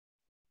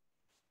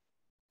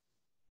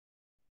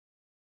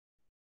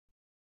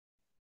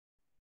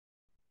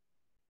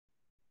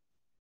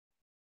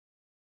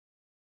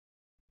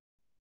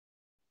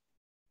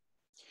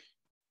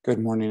Good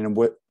morning and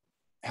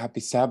happy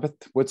Sabbath,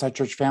 Woodside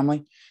Church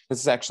family. This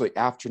is actually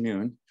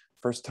afternoon,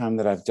 first time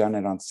that I've done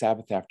it on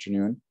Sabbath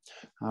afternoon.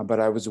 But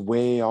I was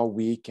away all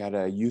week at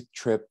a youth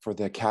trip for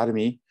the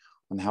academy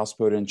on the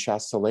houseboat in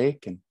Shasta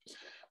Lake, and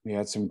we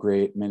had some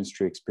great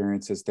ministry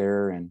experiences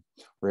there, and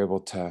we're able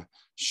to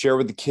share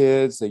with the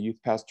kids. The youth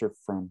pastor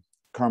from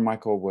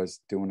Carmichael was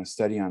doing a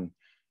study on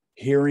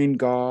hearing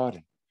God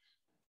and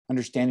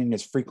understanding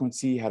his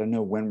frequency, how to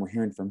know when we're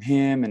hearing from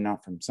him and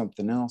not from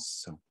something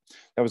else. So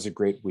that was a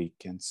great week.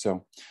 And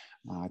so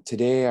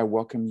today I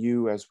welcome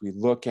you as we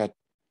look at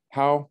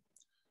how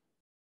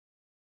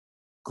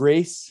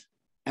grace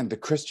and the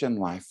Christian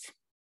life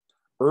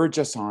urge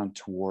us on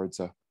towards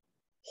a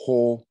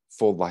whole,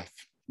 full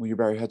life. Will you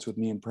bow your heads with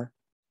me in prayer?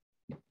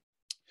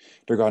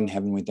 Dear God in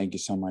heaven, we thank you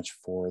so much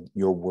for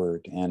your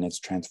word and its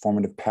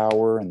transformative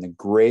power and the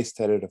grace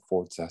that it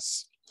affords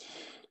us.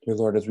 Dear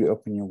Lord, as we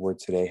open your word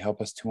today,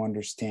 help us to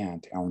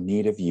understand our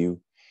need of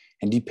you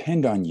and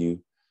depend on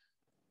you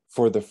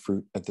for the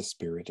fruit of the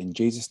Spirit. In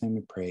Jesus' name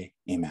we pray,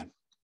 amen.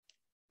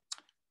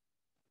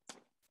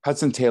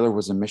 Hudson Taylor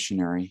was a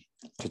missionary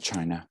to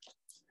China.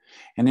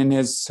 And in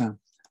his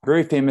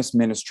very famous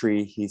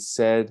ministry, he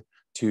said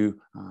to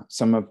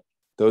some of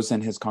those in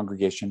his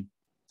congregation,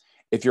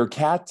 if your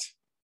cat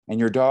and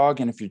your dog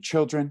and if your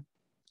children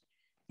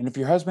and if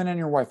your husband and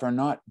your wife are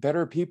not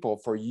better people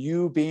for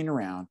you being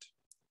around,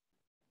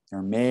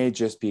 there may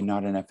just be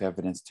not enough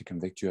evidence to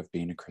convict you of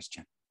being a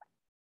Christian.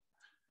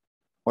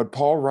 What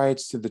Paul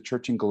writes to the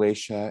church in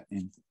Galatia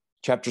in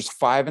chapters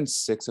 5 and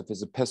 6 of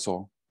his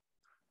epistle,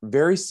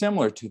 very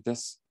similar to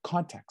this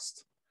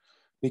context,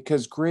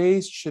 because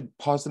grace should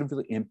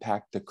positively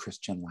impact the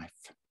Christian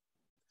life.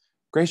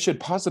 Grace should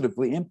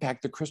positively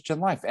impact the Christian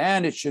life,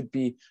 and it should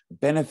be a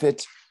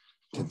benefit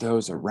to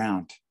those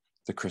around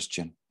the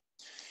Christian.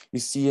 You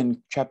see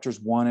in chapters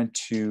 1 and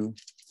 2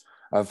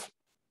 of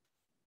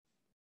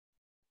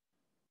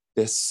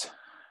this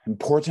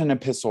important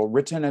epistle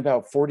written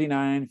about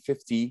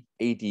 4950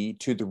 AD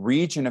to the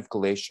region of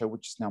Galatia,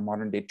 which is now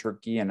modern-day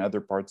Turkey and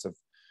other parts of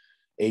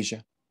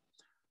Asia.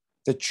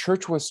 The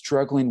church was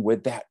struggling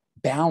with that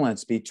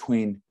balance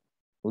between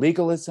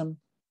legalism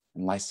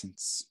and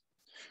license.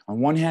 On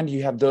one hand,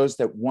 you have those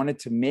that wanted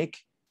to make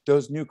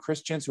those new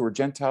Christians who were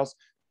Gentiles,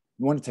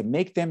 wanted to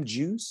make them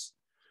Jews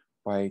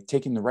by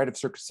taking the rite of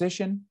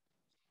circumcision.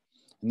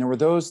 And there were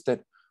those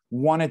that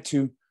wanted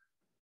to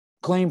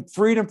claim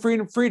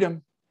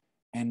freedom,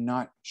 and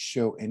not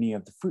show any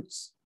of the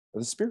fruits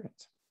of the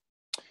Spirit.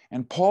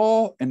 And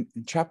Paul, in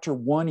chapter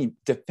 1, he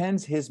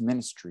defends his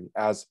ministry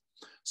as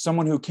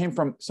someone who came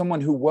from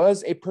someone who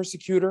was a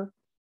persecutor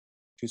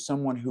to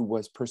someone who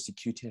was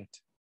persecuted.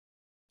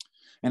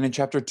 And in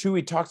chapter 2,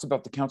 he talks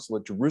about the Council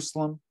of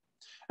Jerusalem.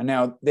 And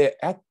now,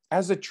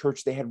 as a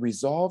church, they had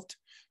resolved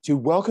to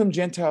welcome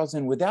Gentiles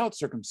in without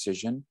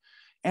circumcision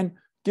and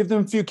give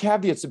them a few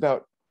caveats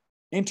about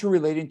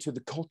interrelating to the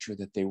culture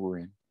that they were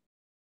in,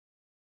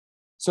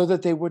 so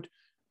that they would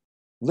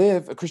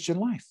live a Christian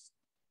life.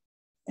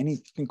 And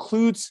he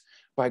concludes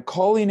by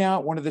calling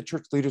out one of the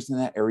church leaders in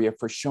that area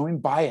for showing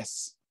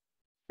bias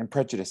and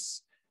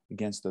prejudice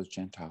against those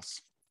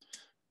Gentiles.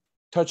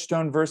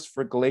 Touchstone verse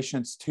for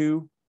Galatians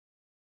 2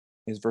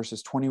 is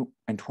verses 20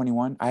 and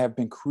 21. I have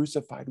been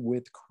crucified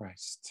with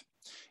Christ.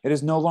 It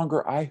is no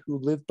longer I who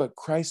live, but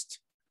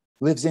Christ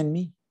lives in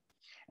me.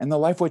 And the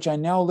life which I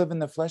now live in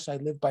the flesh, I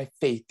live by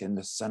faith in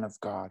the Son of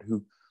God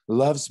who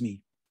loves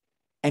me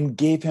and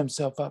gave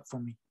himself up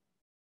for me.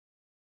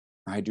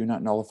 I do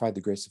not nullify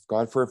the grace of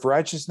God, for if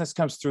righteousness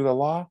comes through the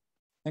law,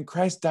 then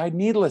Christ died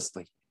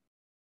needlessly.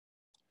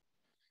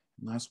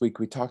 Last week,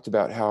 we talked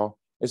about how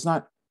it's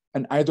not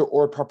an either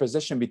or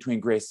proposition between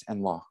grace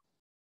and law.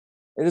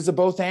 It is a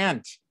both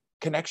and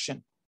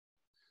connection,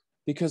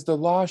 because the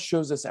law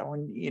shows us our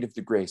need of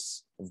the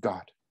grace of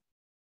God.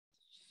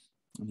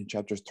 And in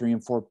chapters 3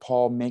 and 4,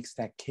 Paul makes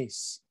that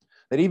case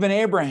that even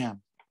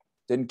Abraham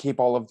didn't keep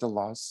all of the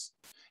laws,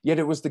 yet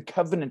it was the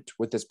covenant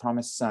with his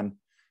promised son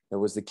that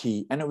was the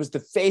key. And it was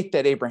the faith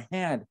that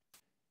Abraham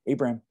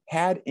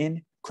had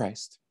in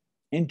Christ,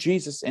 in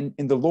Jesus, and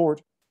in the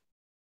Lord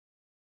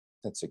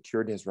that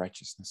secured his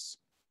righteousness.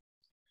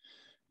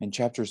 In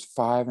chapters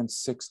 5 and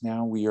 6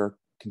 now, we are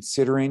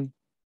considering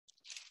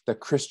the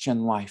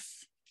Christian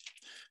life.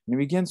 And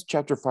he begins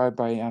chapter 5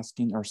 by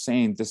asking or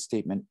saying this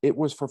statement: it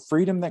was for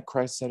freedom that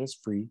Christ set us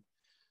free.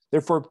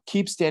 Therefore,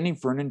 keep standing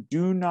firm and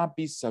do not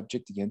be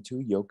subject again to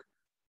a yoke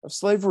of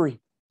slavery.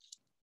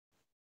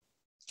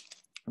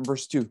 In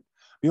verse 2,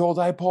 behold,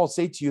 I, Paul,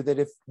 say to you that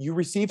if you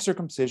receive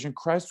circumcision,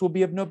 Christ will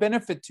be of no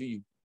benefit to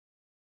you.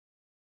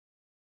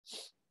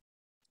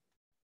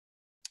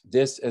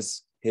 This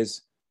is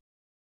his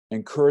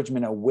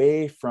encouragement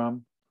away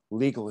from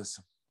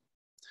legalism.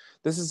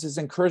 This is his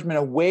encouragement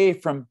away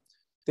from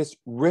this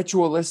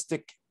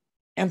ritualistic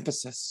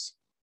emphasis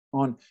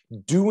on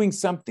doing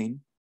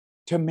something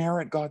to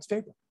merit God's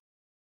favor,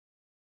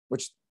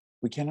 which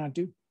we cannot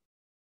do.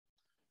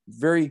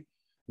 Very,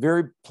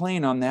 very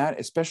plain on that,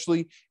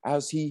 especially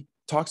as he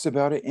talks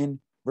about it in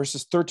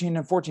verses 13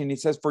 and 14, he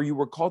says, "For you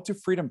were called to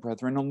freedom,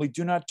 brethren, only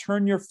do not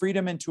turn your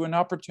freedom into an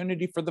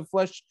opportunity for the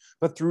flesh,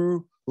 but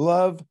through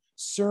love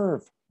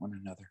serve one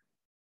another.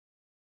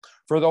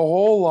 For the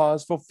whole law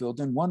is fulfilled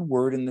in one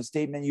word, in the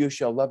statement, you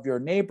shall love your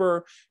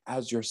neighbor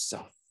as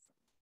yourself."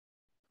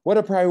 What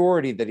a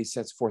priority that he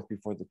sets forth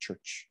before the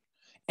church.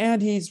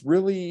 And he's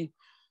really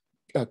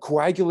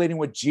coagulating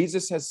what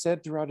Jesus has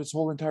said throughout his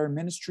whole entire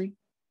ministry.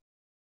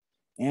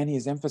 And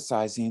he's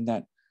emphasizing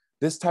that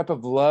this type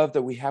of love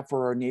that we have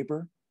for our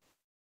neighbor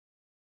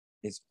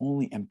is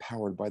only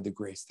empowered by the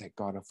grace that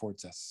God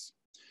affords us.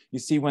 You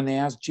see, when they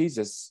asked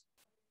Jesus,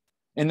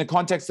 in the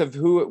context of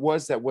who it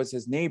was that was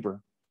his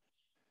neighbor,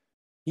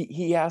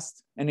 he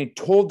asked and he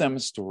told them a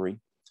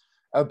story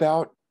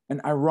about an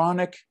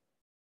ironic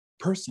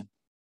person,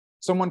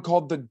 someone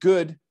called the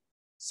Good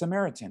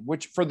Samaritan,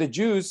 which for the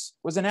Jews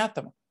was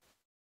anathema.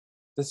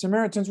 The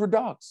Samaritans were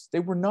dogs. They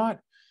were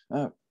not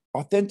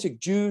authentic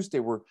Jews. They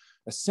were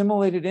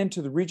assimilated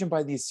into the region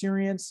by the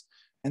Assyrians,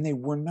 and they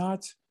were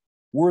not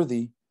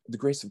worthy of the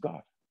grace of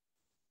God.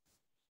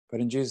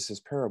 But in Jesus'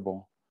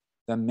 parable,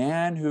 the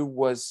man who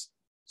was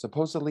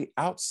supposedly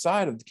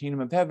outside of the kingdom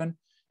of heaven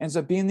ends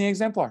up being the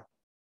exemplar.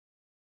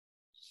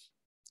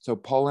 So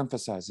Paul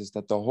emphasizes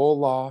that the whole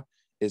law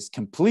is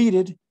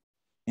completed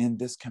in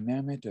this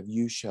commandment of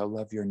you shall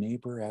love your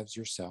neighbor as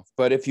yourself.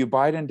 But if you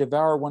bite and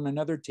devour one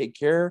another, take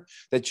care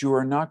that you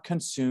are not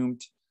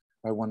consumed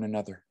by one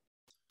another.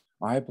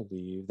 I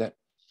believe that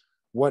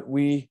what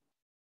we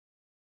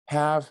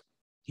have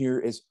here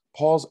is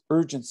Paul's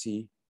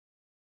urgency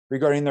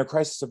regarding their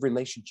crisis of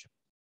relationship.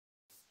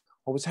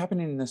 What was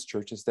happening in this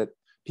church is that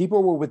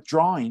people were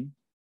withdrawing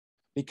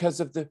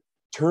because of the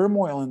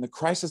turmoil and the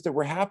crisis that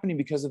were happening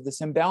because of this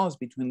imbalance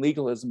between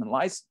legalism and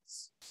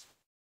license.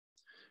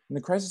 And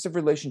the crisis of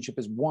relationship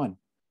is one of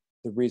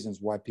the reasons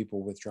why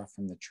people withdraw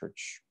from the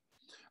church.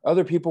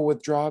 Other people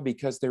withdraw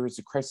because there is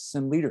a crisis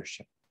in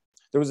leadership.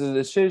 There was a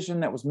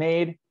decision that was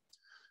made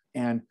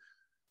and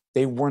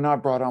they were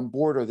not brought on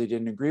board, or they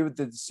didn't agree with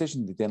the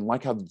decision. They didn't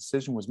like how the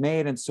decision was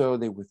made, and so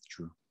they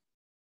withdrew.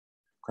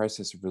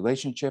 Crisis of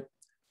relationship,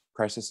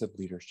 crisis of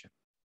leadership.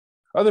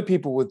 Other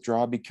people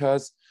withdraw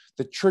because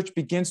the church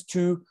begins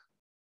to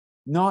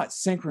not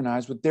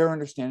synchronize with their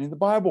understanding of the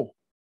Bible.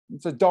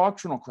 It's a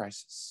doctrinal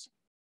crisis.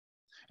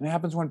 And it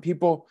happens when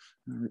people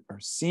are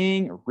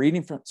seeing or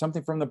reading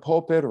something from the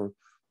pulpit, or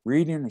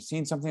reading or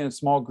seeing something in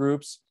small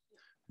groups.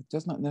 It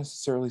does not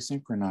necessarily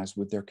synchronize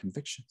with their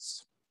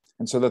convictions.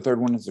 And so the third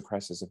one is the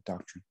crisis of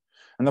doctrine.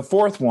 And the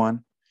fourth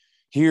one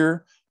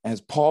here, as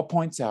Paul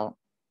points out,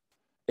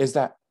 is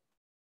that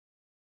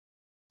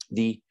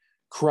the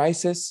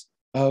crisis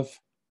of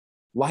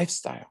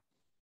lifestyle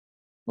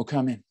will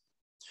come in.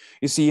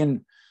 You see,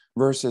 in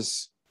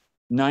verses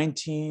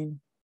 19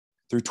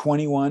 through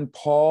 21,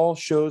 Paul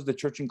shows the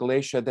church in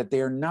Galatia that they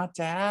are not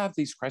to have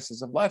these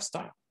crises of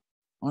lifestyle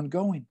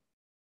ongoing.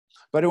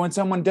 But when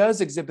someone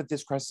does exhibit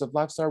this crisis of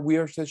lifestyle, we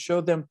are to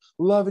show them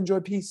love and joy,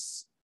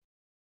 peace,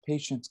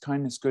 patience,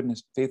 kindness,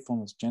 goodness,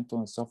 faithfulness,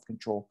 gentleness,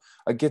 self-control.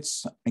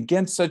 Against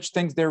such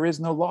things, there is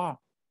no law.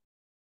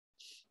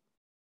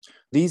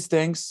 These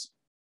things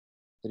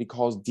that he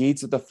calls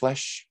deeds of the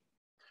flesh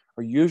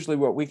are usually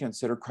what we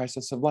consider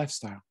crisis of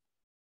lifestyle.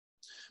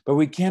 But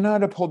we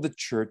cannot uphold the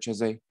church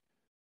as a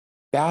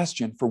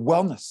bastion for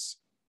wellness.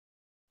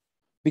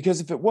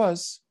 Because if it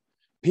was,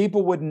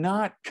 people would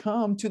not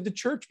come to the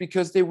church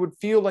because they would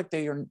feel like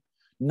they are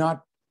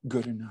not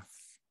good enough.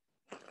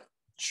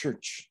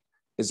 Church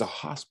is a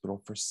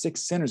hospital for sick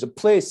sinners, a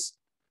place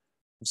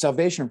of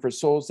salvation for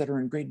souls that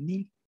are in great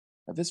need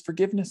of his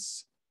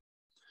forgiveness.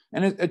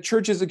 And a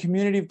church is a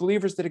community of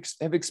believers that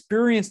have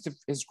experienced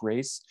his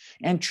grace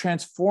and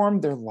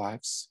transformed their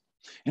lives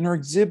and are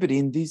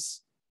exhibiting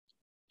these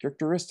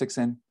characteristics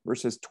in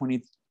verses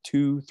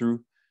 22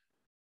 through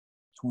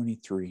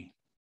 23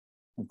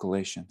 of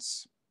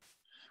Galatians.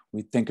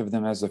 We think of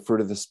them as the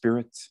fruit of the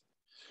Spirit,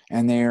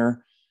 and they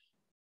are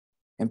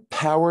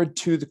empowered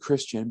to the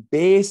Christian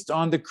based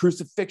on the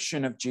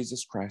crucifixion of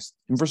Jesus Christ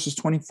in verses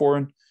 24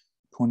 and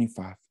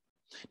 25.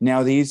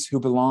 Now these who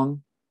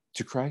belong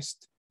to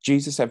Christ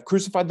Jesus have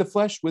crucified the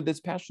flesh with its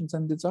passions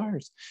and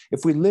desires.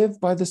 If we live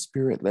by the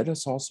Spirit, let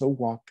us also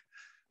walk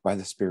by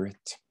the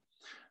Spirit.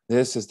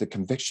 This is the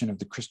conviction of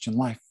the Christian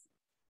life.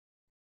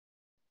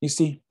 You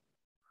see,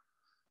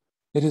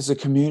 it is a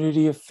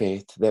community of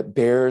faith that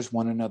bears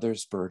one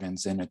another's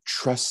burdens in a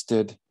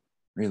trusted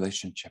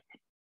relationship.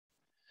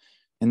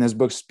 In this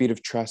book, Speed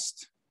of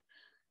Trust,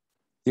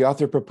 the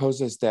author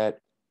proposes that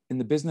in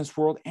the business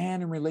world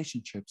and in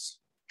relationships,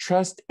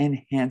 trust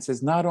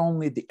enhances not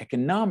only the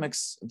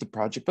economics of the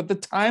project, but the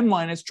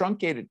timeline is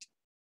truncated.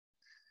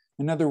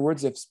 In other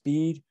words, if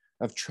speed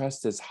of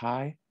trust is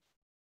high,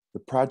 the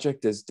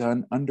project is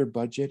done under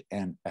budget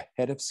and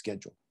ahead of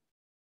schedule.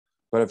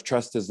 But if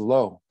trust is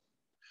low,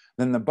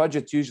 then the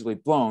budget's usually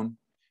blown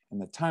and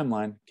the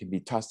timeline can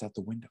be tossed out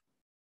the window,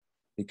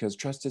 because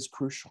trust is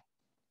crucial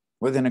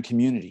within a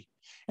community.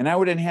 And I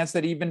would enhance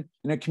that even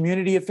in a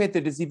community of faith,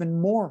 it is even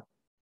more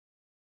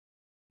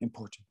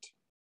important.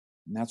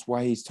 And that's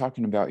why he's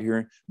talking about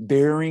here,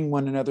 bearing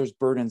one another's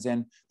burdens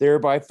and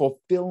thereby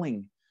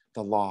fulfilling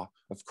the law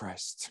of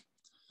Christ.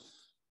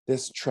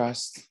 This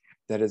trust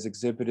that is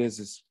exhibited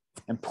is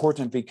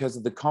important because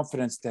of the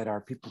confidence that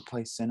our people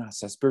place in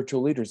us as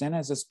spiritual leaders and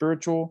as a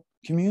spiritual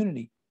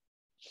community.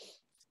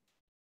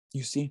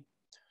 You see,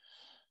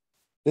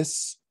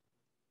 this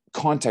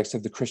context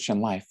of the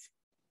Christian life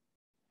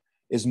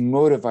is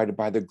motivated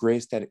by the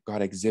grace that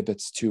God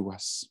exhibits to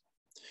us.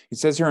 He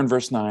says here in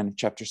verse 9 of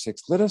chapter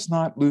 6, let us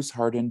not lose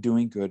heart in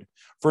doing good,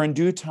 for in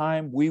due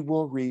time we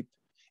will reap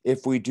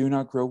if we do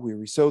not grow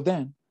weary. So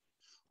then,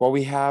 while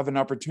we have an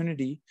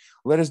opportunity,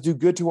 let us do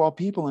good to all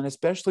people, and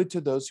especially to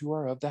those who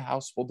are of the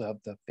household of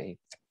the faith.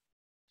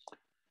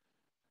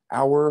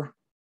 Our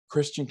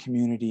Christian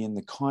community in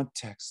the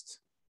context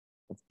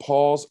of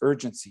Paul's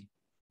urgency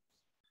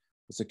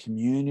was a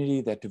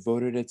community that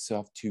devoted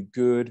itself to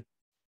good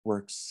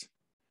works.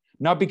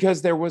 Not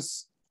because there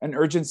was an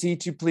urgency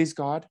to please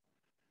God,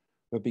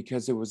 but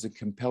because it was a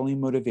compelling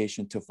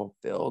motivation to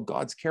fulfill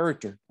God's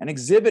character and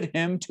exhibit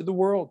him to the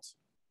world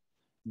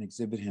and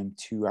exhibit him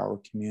to our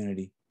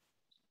community.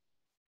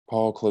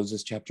 Paul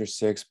closes chapter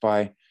 6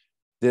 by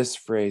this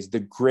phrase, the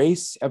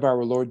grace of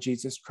our Lord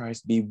Jesus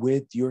Christ be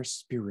with your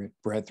spirit,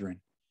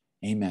 brethren.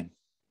 Amen.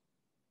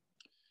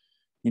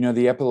 You know,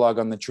 the epilogue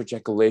on the church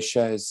at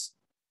Galatia is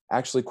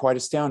actually quite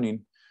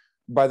astounding.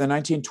 By the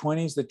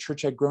 1920s, the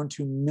church had grown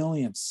to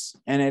millions,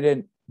 and it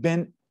had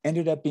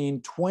ended up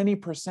being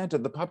 20%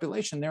 of the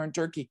population there in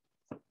Turkey.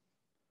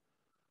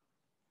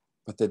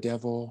 But the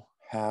devil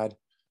had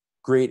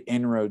great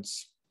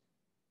inroads.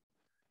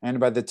 And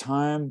by the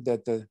time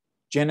that the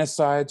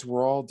genocides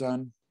were all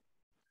done,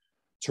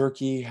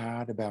 Turkey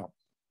had about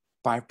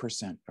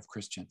 5% of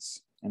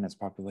Christians in its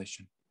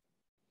population.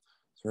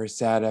 It's a very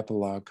sad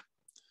epilogue.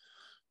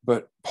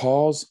 But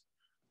Paul's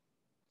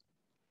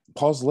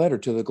letter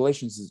to the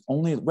Galatians is the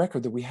only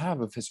record that we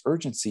have of his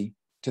urgency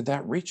to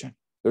that region.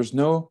 There's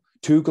no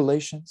 2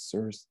 Galatians,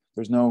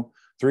 there's no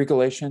 3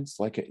 Galatians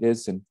like it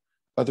is in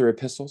other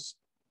epistles.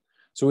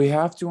 So we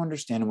have to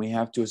understand and we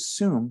have to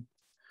assume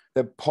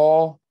that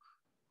Paul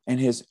and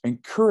his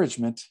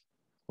encouragement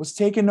was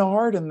taken to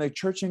heart, and the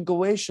church in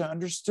Galatia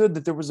understood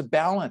that there was a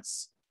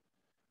balance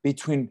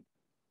between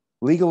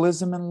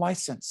legalism and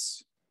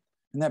license.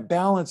 And that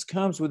balance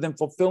comes within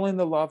fulfilling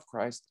the law of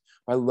Christ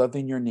by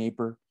loving your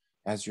neighbor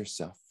as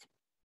yourself.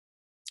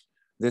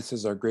 This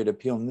is our great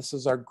appeal, and this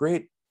is our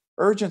great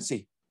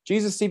urgency.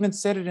 Jesus even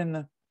said it in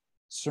the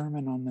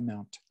Sermon on the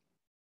Mount.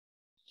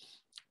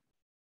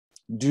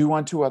 Do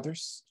unto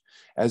others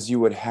as you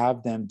would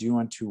have them do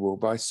unto you.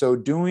 By so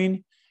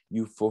doing,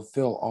 you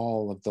fulfill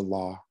all of the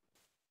law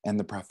and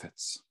the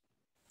prophets.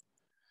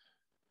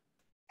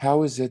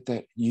 How is it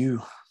that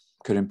you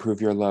could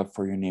improve your love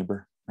for your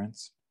neighbor,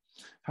 friends?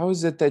 How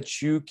is it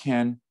that you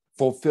can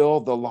fulfill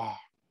the law?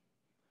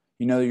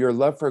 You know, your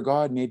love for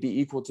God may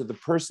be equal to the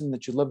person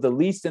that you love the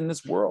least in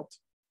this world.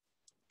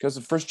 Because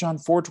of 1 John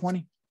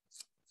 4:20,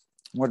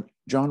 what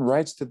John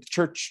writes to the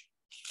church,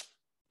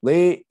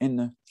 late in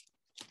the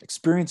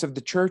experience of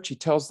the church, he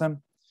tells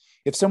them,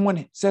 if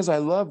someone says, I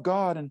love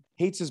God and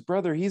hates his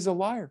brother, he's a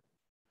liar.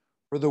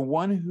 For the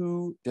one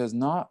who does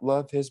not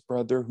love his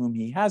brother whom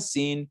he has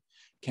seen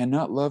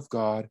cannot love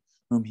God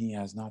whom he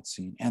has not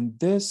seen. And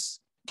this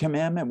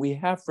commandment we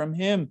have from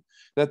him,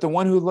 that the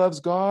one who loves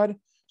God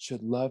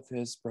should love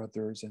his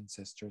brothers and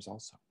sisters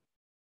also.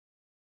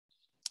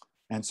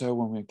 And so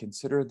when we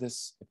consider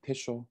this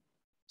epistle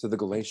to the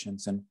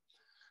Galatians, and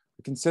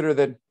we consider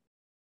that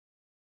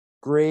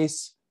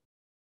grace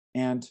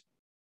and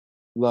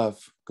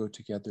love go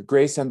together,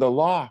 grace and the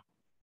law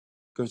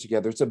go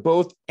together. It's a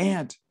both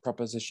and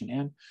proposition,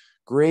 and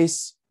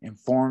grace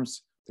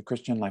informs the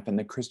Christian life and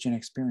the Christian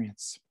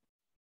experience.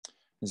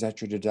 Is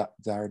that your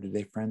desire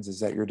today, friends? Is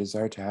that your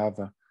desire to have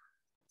a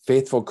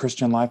faithful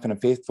Christian life and a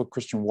faithful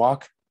Christian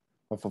walk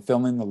of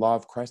fulfilling the law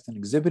of Christ and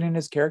exhibiting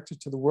his character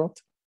to the world?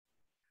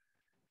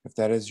 If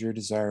that is your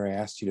desire, I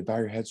ask you to bow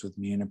your heads with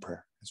me in a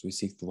prayer as we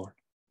seek the Lord.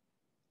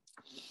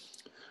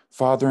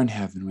 Father in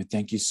heaven, we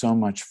thank you so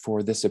much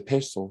for this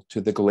epistle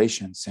to the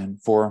Galatians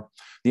and for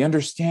the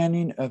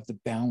understanding of the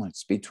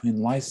balance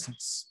between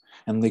license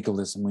and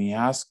legalism. We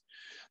ask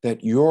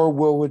that your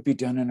will would be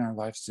done in our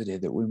lives today,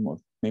 that we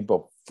may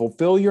both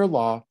fulfill your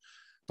law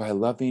by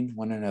loving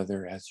one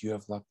another as you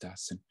have loved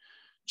us. In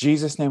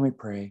Jesus' name we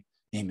pray,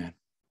 amen.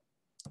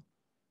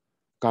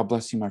 God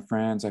bless you, my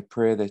friends. I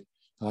pray that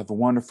you'll have a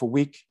wonderful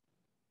week.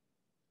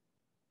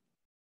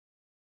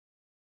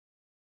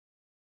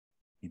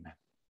 Amen.